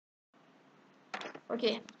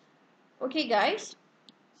Okay. Okay, guys.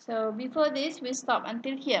 So before this, we stop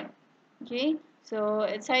until here. Okay. So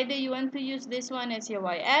it's either you want to use this one as your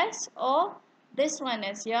ys or this one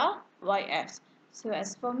as your ys. So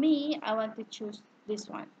as for me, I want to choose this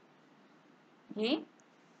one. Okay.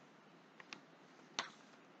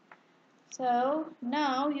 So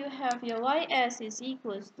now you have your ys is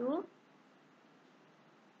equals to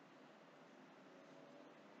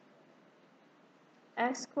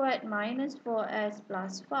s squared minus 4s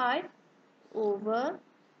plus 5 over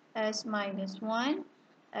s minus 1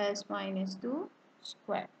 s minus 2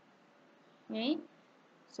 squared. Okay.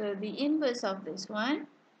 So the inverse of this one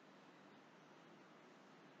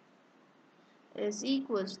is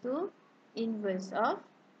equals to inverse of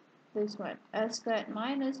this one, s squared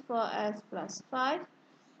minus 4s plus 5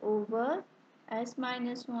 over s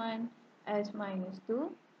minus 1 s minus 2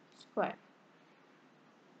 squared.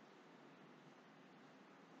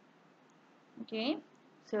 Okay,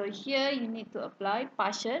 so here you need to apply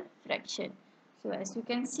partial fraction. So as you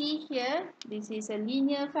can see here, this is a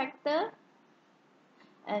linear factor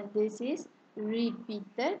and this is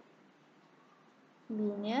repeated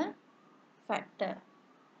linear factor.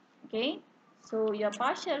 Okay, so your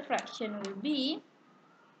partial fraction will be,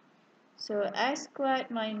 so s squared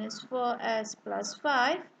minus 4s plus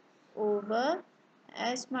 5 over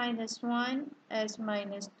s minus 1 s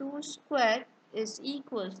minus 2 squared is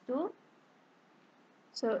equals to,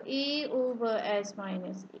 so a over s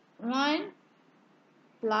minus 1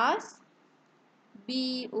 plus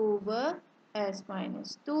b over s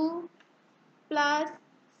minus 2 plus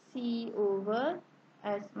c over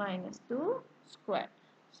s minus 2 squared.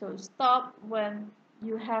 So stop when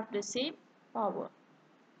you have the same power.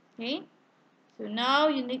 Okay, so now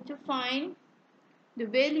you need to find the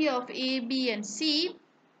value of a, b and c.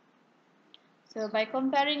 So by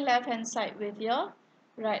comparing left hand side with your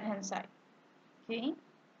right hand side. Okay,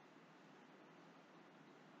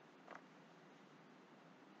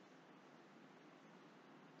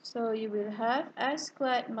 so you will have s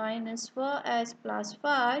squared minus 4s plus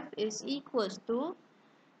 5 is equals to,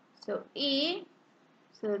 so a,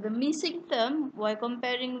 so the missing term while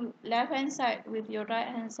comparing left hand side with your right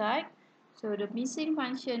hand side, so the missing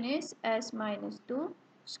function is s minus 2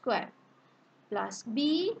 squared plus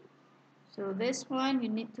b, so this one you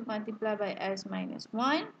need to multiply by s minus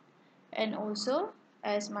 1 and also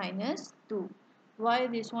s minus 2. Why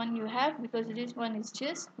this one you have? Because this one is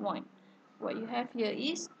just 1. What you have here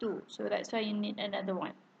is 2. So that's why you need another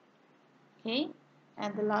one. Okay.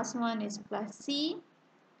 And the last one is plus c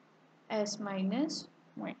s minus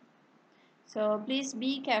 1. So please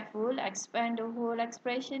be careful. Expand the whole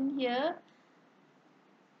expression here.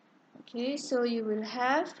 Okay. So you will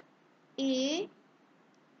have a,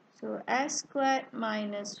 so s squared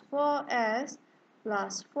minus 4s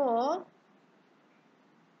plus 4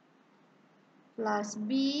 plus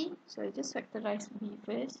b, so I just factorize b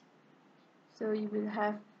first. So you will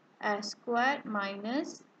have s squared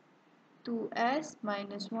minus 2s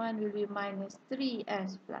minus 1 will be minus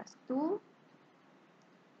 3s plus 2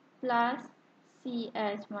 plus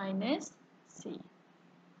cs minus c.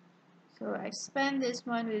 So expand this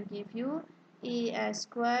one will give you as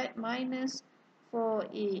squared minus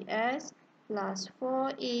 4as plus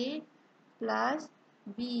 4a plus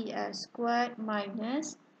bs squared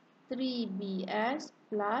minus 3bs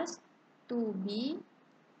plus 2b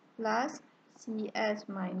plus cs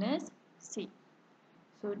minus c.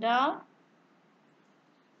 So now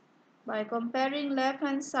by comparing left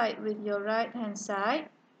hand side with your right hand side,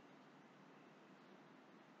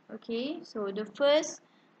 okay, so the first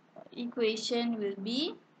equation will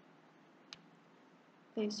be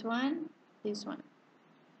this one, this one.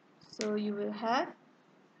 So you will have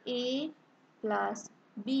a plus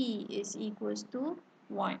b is equals to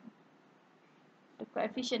 1. The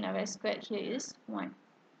coefficient of s squared here is 1.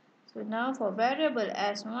 So now for variable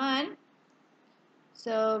s1,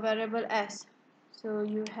 so variable s, so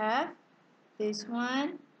you have this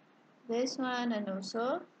one and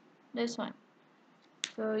also this one.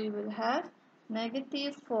 So you will have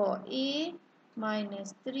negative 4a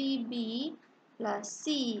minus 3b plus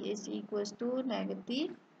c is equals to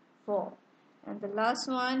negative 4. And the last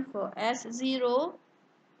one for s0,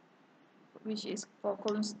 which is for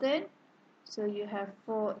constant, so you have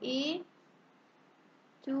 4a,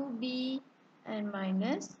 2b and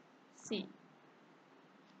minus c.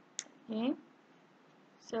 Okay,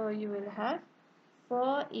 so you will have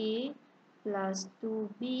 4a plus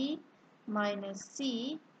 2b minus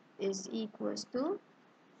c is equals to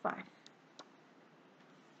 5.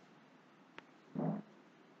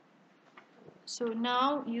 So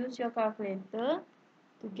now use your calculator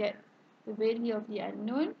to get the value of the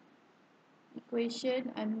unknown.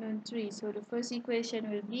 equation unknown 3. So the first equation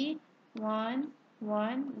will be 1,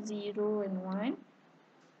 1, 0 and 1.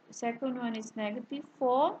 The second one is negative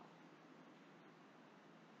 4,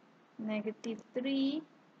 negative 3,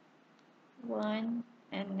 1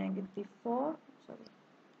 and negative 4. Sorry.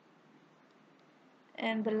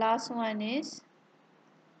 And the last one is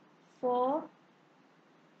 4,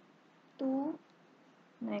 2,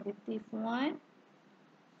 negative 1,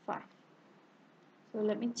 5. So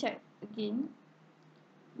let me check again.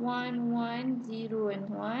 1, 1, 0 and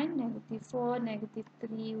 1, negative 4, negative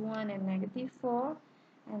 3, 1 and negative 4.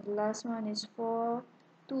 And the last one is 4,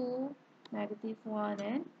 2, negative 1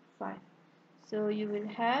 and 5. So you will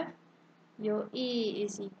have your A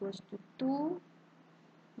is equals to 2,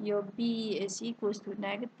 your B is equals to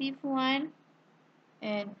negative 1,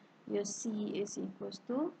 and your C is equals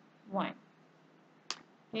to 1.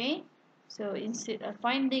 Okay, so instead of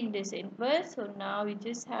finding this inverse, so now we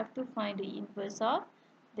just have to find the inverse of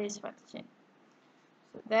this function.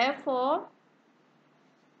 So therefore,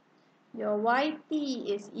 your yt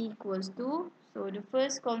is equals to, so the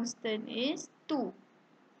first constant is 2.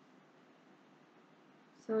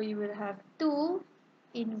 So you will have 2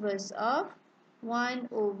 inverse of 1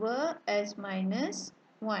 over s minus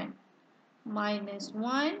 1 minus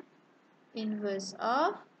 1 inverse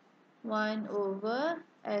of 1 over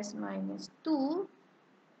s minus 2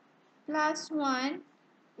 plus 1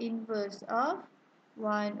 inverse of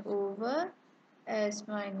 1 over s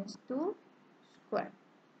minus 2 square.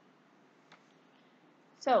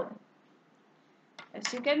 So,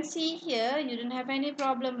 as you can see here, you don't have any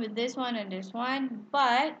problem with this one and this one,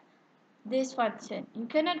 but this function, you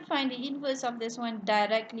cannot find the inverse of this one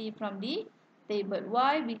directly from the table.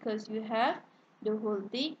 Why? Because you have the whole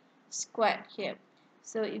thing squared here.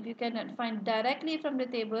 So if you cannot find directly from the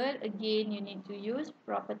table, again you need to use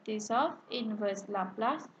properties of inverse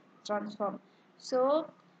Laplace transform. So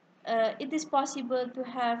it is possible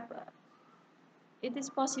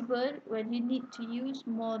when you need to use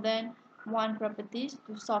more than one properties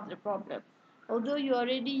to solve the problem. Although you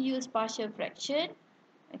already use partial fraction,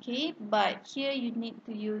 okay, but here you need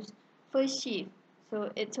to use first shift,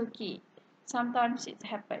 so it's okay. Sometimes it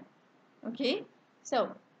happens. Okay,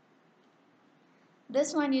 so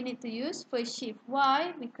this one you need to use first shift.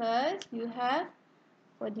 Why? Because you have,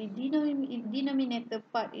 for the denominator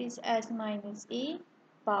part is s minus a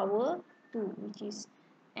power 2, which is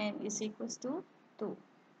n is equals to 2.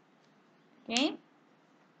 Okay,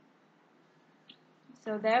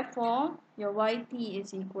 so therefore your yt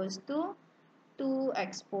is equals to 2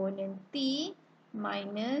 exponent t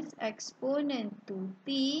minus exponent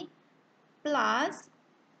 2t plus,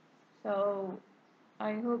 so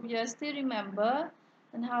I hope you still remember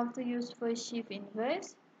on how to use first shift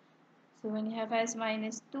inverse. So when you have s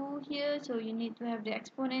minus 2 here, so you need to have the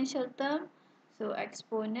exponential term, so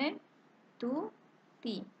exponent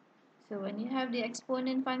 2t. So when you have the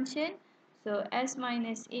exponent function, so s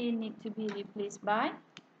minus a need to be replaced by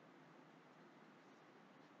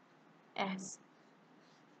s.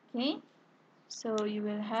 Okay, so you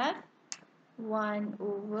will have 1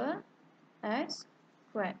 over s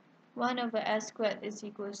squared. 1 over s squared is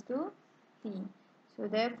equals to t. So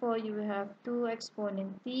therefore you will have 2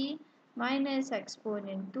 exponent t minus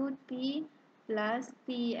exponent 2t plus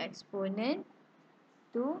t exponent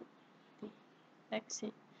 2t. That's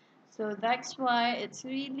it. So that's why it's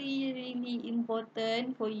really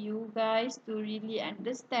important for you guys to really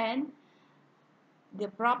understand the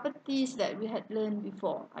properties that we had learned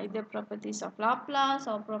before, either properties of Laplace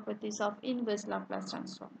or properties of inverse Laplace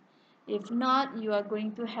transform. If not, you are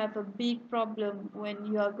going to have a big problem when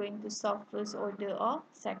you are going to solve first order or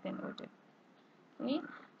second order. Okay,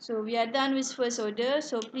 so we are done with first order,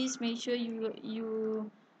 so please make sure you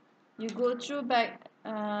go through back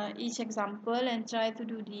each example and try to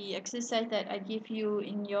do the exercise that I give you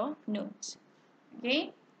in your notes.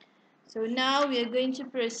 Okay, so now we are going to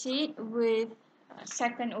proceed with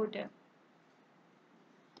second order.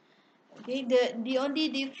 Okay, the only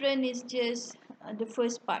difference is just the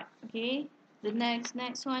first part. Okay, the next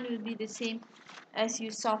one will be the same as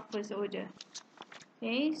you solve first order.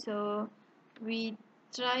 Okay, so we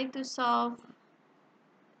try to solve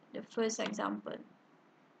the first example.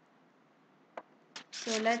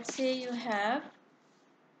 So let's say you have,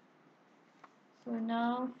 so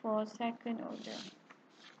now for second order.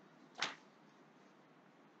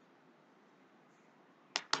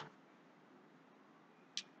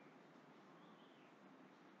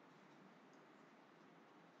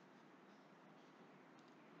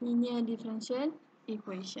 Linear differential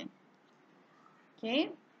equation. Okay,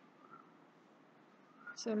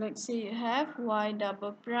 so let's say you have y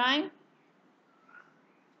double prime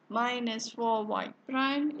minus 4y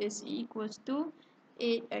prime is equals to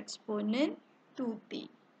 8 exponent 2t.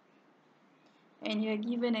 And you are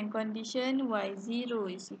given a condition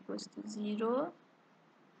y0 is equals to 0,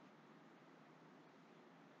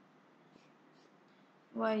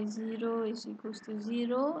 y0 is equals to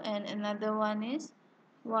 0, and another one is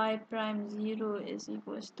y prime 0 is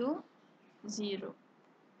equals to 0.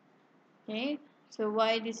 Okay, so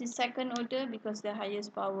why this is second order? Because the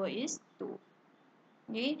highest power is 2.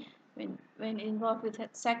 Okay, when involved with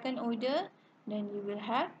second order, then you will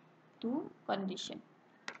have two conditions.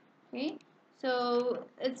 Okay, so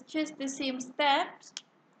it's just the same steps.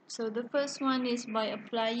 So the first one is by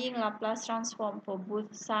applying Laplace transform for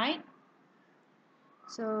both sides.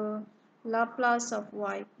 So Laplace of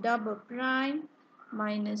y double prime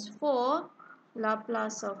minus 4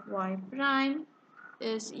 Laplace of y prime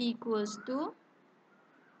is equals to,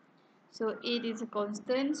 so 8 is a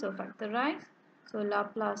constant, so factorize, so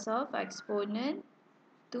Laplace of exponent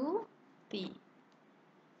 2t.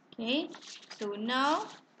 Okay, so now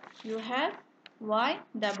you have y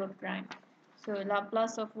double prime. So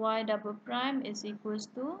Laplace of y double prime is equals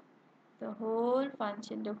to the whole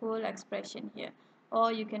function, the whole expression here.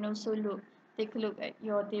 Or you can also take a look at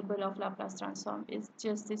your table of Laplace transform. It's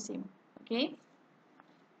just the same. Okay,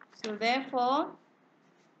 so therefore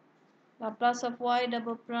Laplace of y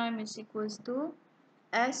double prime is equals to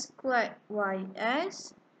s squared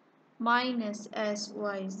ys minus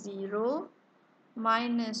sy0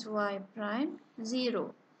 minus y prime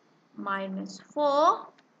 0 minus 4.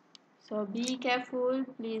 So be careful,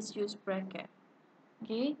 please use bracket.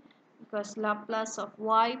 Okay, because Laplace of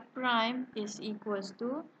y prime is equals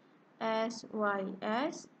to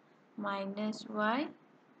sys minus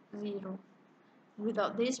y0.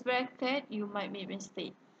 Without this bracket, you might make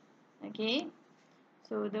mistake. Okay,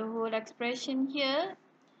 so the whole expression here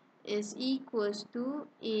is equals to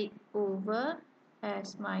 8 over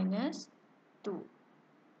s minus 2.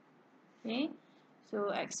 Okay, so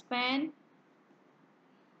expand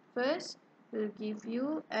first will give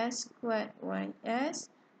you s squared ys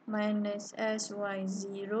minus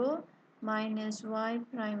sy0 minus y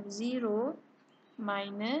prime 0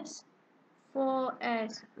 minus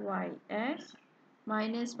 4sys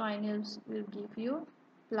minus minus will give you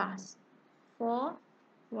plus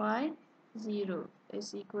 4y0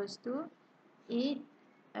 is equals to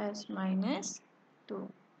 8s minus 2.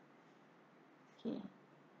 Okay,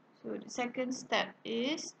 so the second step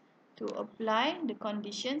is to apply the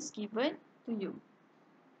conditions given to you.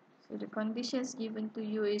 So the conditions given to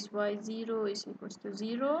you is y0 is equals to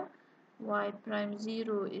 0, y prime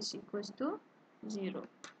 0 is equals to 0.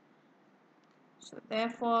 So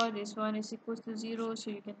therefore this one is equals to 0, so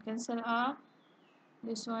you can cancel out.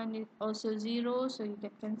 This one is also 0, so you can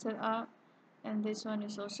cancel out. And this one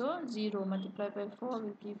is also 0 multiplied by 4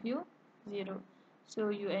 will give you 0. So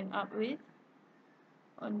you end up with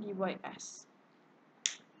only ys.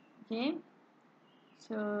 Okay,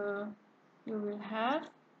 so you will have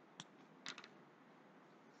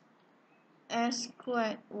s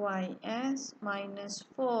squared ys minus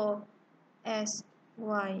 4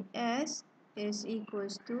 sys is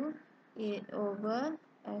equals to 8 over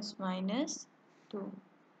s minus 2.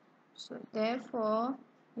 So therefore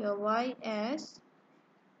your ys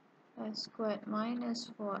s squared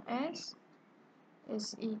minus 4s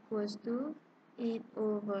is equals to 8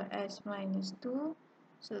 over s minus 2.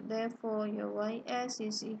 So therefore your ys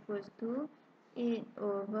is equals to 8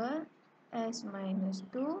 over s minus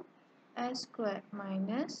 2 s squared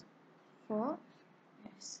minus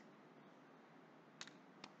 4s.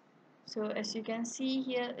 So as you can see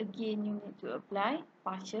here, again you need to apply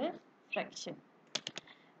partial fraction.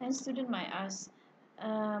 And student might ask,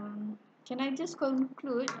 can I just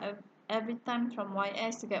conclude every time from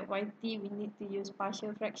ys to get yt we need to use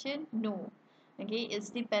partial fraction? No. Okay,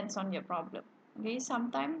 it depends on your problem. Okay,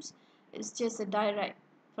 sometimes it's just a direct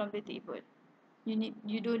from the table.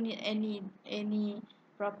 You don't need any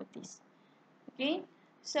properties. Okay,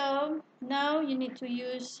 so now you need to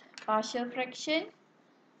use partial fraction.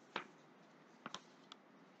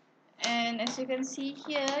 And as you can see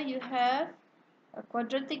here, you have a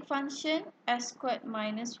quadratic function s squared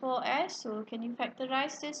minus 4s. So can you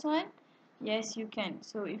factorize this one? Yes, you can.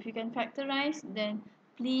 So if you can factorize, then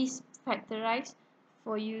please factorize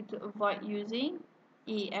for you to avoid using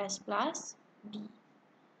as plus b.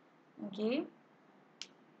 Okay,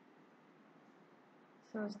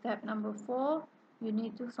 so step number 4, you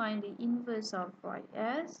need to find the inverse of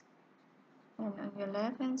ys, and on your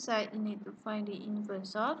left hand side you need to find the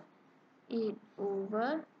inverse of 8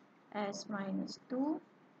 over s minus 2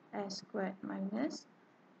 s squared minus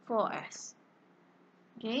 4s.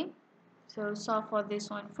 Okay, So solve for this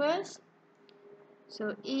one first.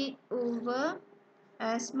 So 8 over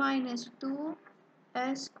s minus 2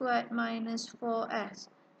 s squared minus 4s.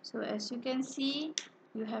 So as you can see,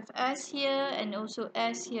 you have s here and also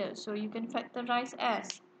s here. So you can factorize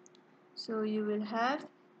s. So you will have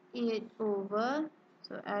 8 over,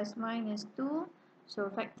 so s minus 2. So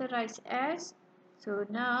factorize s. So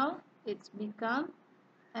now it's become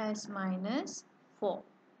s minus 4.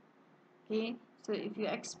 Okay, so if you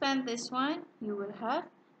expand this one, you will have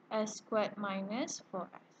s squared minus 4s.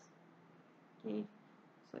 Okay,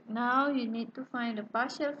 so now you need to find the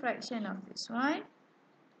partial fraction of this one.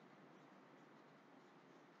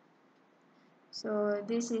 So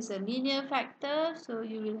this is a linear factor, so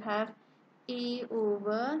you will have a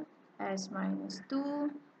over s minus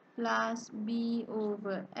 2 plus b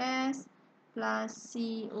over s plus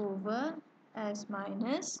c over s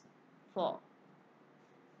minus 4.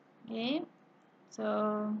 Okay,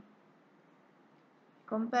 so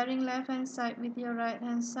comparing left hand side with your right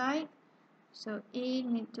hand side, so a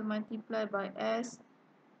need to multiply by s,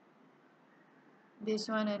 this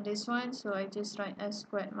one and this one, so I just write s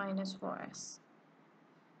squared minus 4s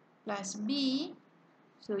plus b.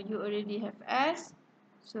 So you already have s,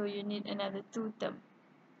 so you need another 2 term,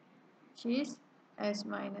 which is s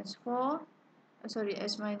minus 4,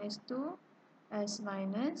 s minus 2, s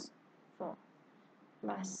minus 4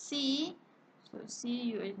 plus c. So c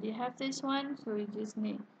you already have this one, so you just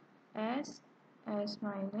need s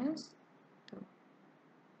minus 2.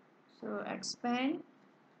 So expand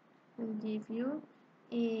will give you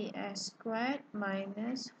as squared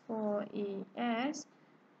minus 4as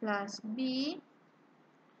plus b.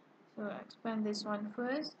 So expand this one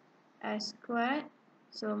first, s squared.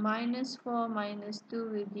 So minus 4 minus 2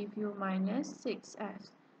 will give you minus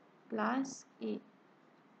 6s plus 8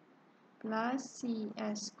 plus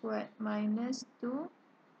cs squared minus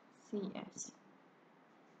 2cs.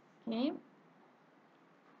 Okay,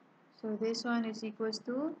 so this one is equals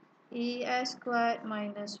to as squared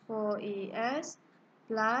minus 4as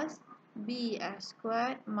plus bs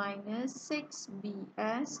squared minus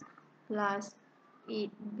 6bs plus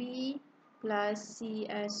 8b plus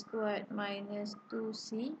cs squared minus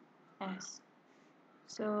 2cs.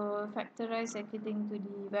 So factorize according to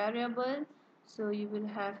the variable. So you will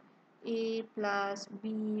have a plus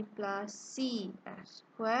b plus c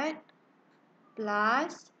squared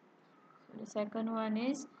plus, so the second one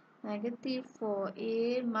is negative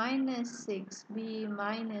 4a minus 6b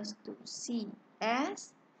minus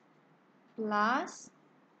 2cs plus,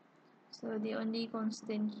 so the only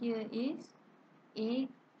constant here is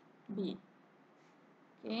 8b.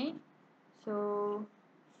 Okay, so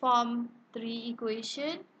form 3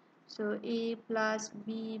 equation. So a plus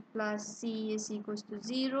b plus c is equals to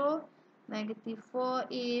 0. Negative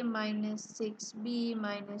 4a minus 6b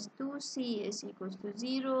minus 2c is equals to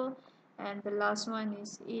 0. And the last one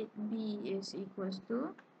is 8b is equals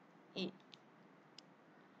to 8.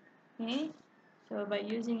 Okay, so by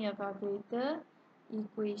using your calculator,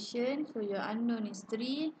 equation, so your unknown is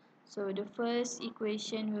 3. So the first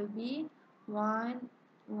equation will be 1,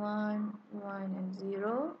 1, 1 and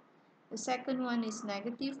 0. The second one is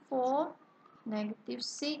negative 4, negative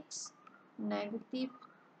 6, negative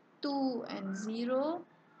 2 and 0.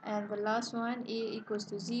 And the last one, a equals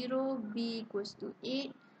to 0, b equals to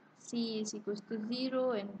 8, c is equals to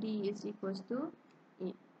 0 and d is equals to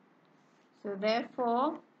 8. So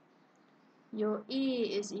therefore, your a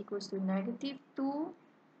is equals to negative 2,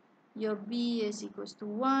 your b is equals to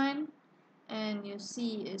 1, and your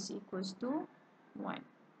c is equals to 1.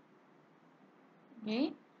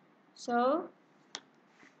 Okay, so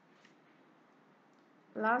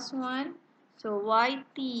last one, so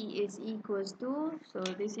yt is equals to, so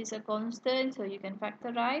this is a constant, so you can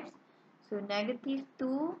factorize. So negative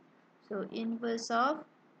 2, so inverse of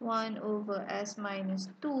 1 over s minus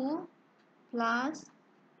 2 plus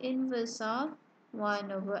inverse of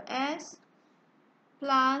 1 over s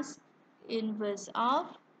plus inverse of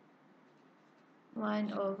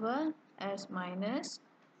 1 over s minus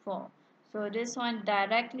 4. So this one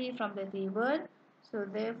directly from the table. So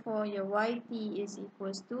therefore your yt is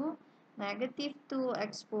equals to negative 2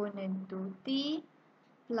 exponent 2t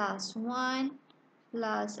plus 1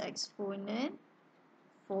 plus exponent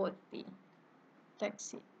 4t.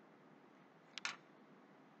 That's it.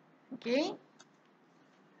 Okay.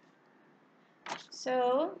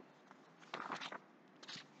 So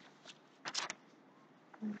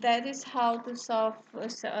that is how to solve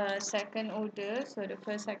second order. So the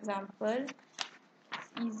first example,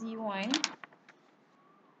 easy one.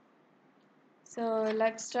 So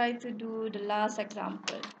let's try to do the last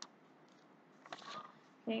example.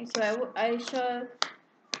 Okay, so I shall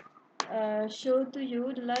show to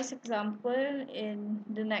you the last example in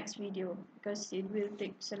the next video because it will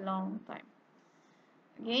take a long time.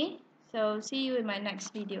 Okay, so see you in my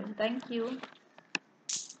next video. Thank you.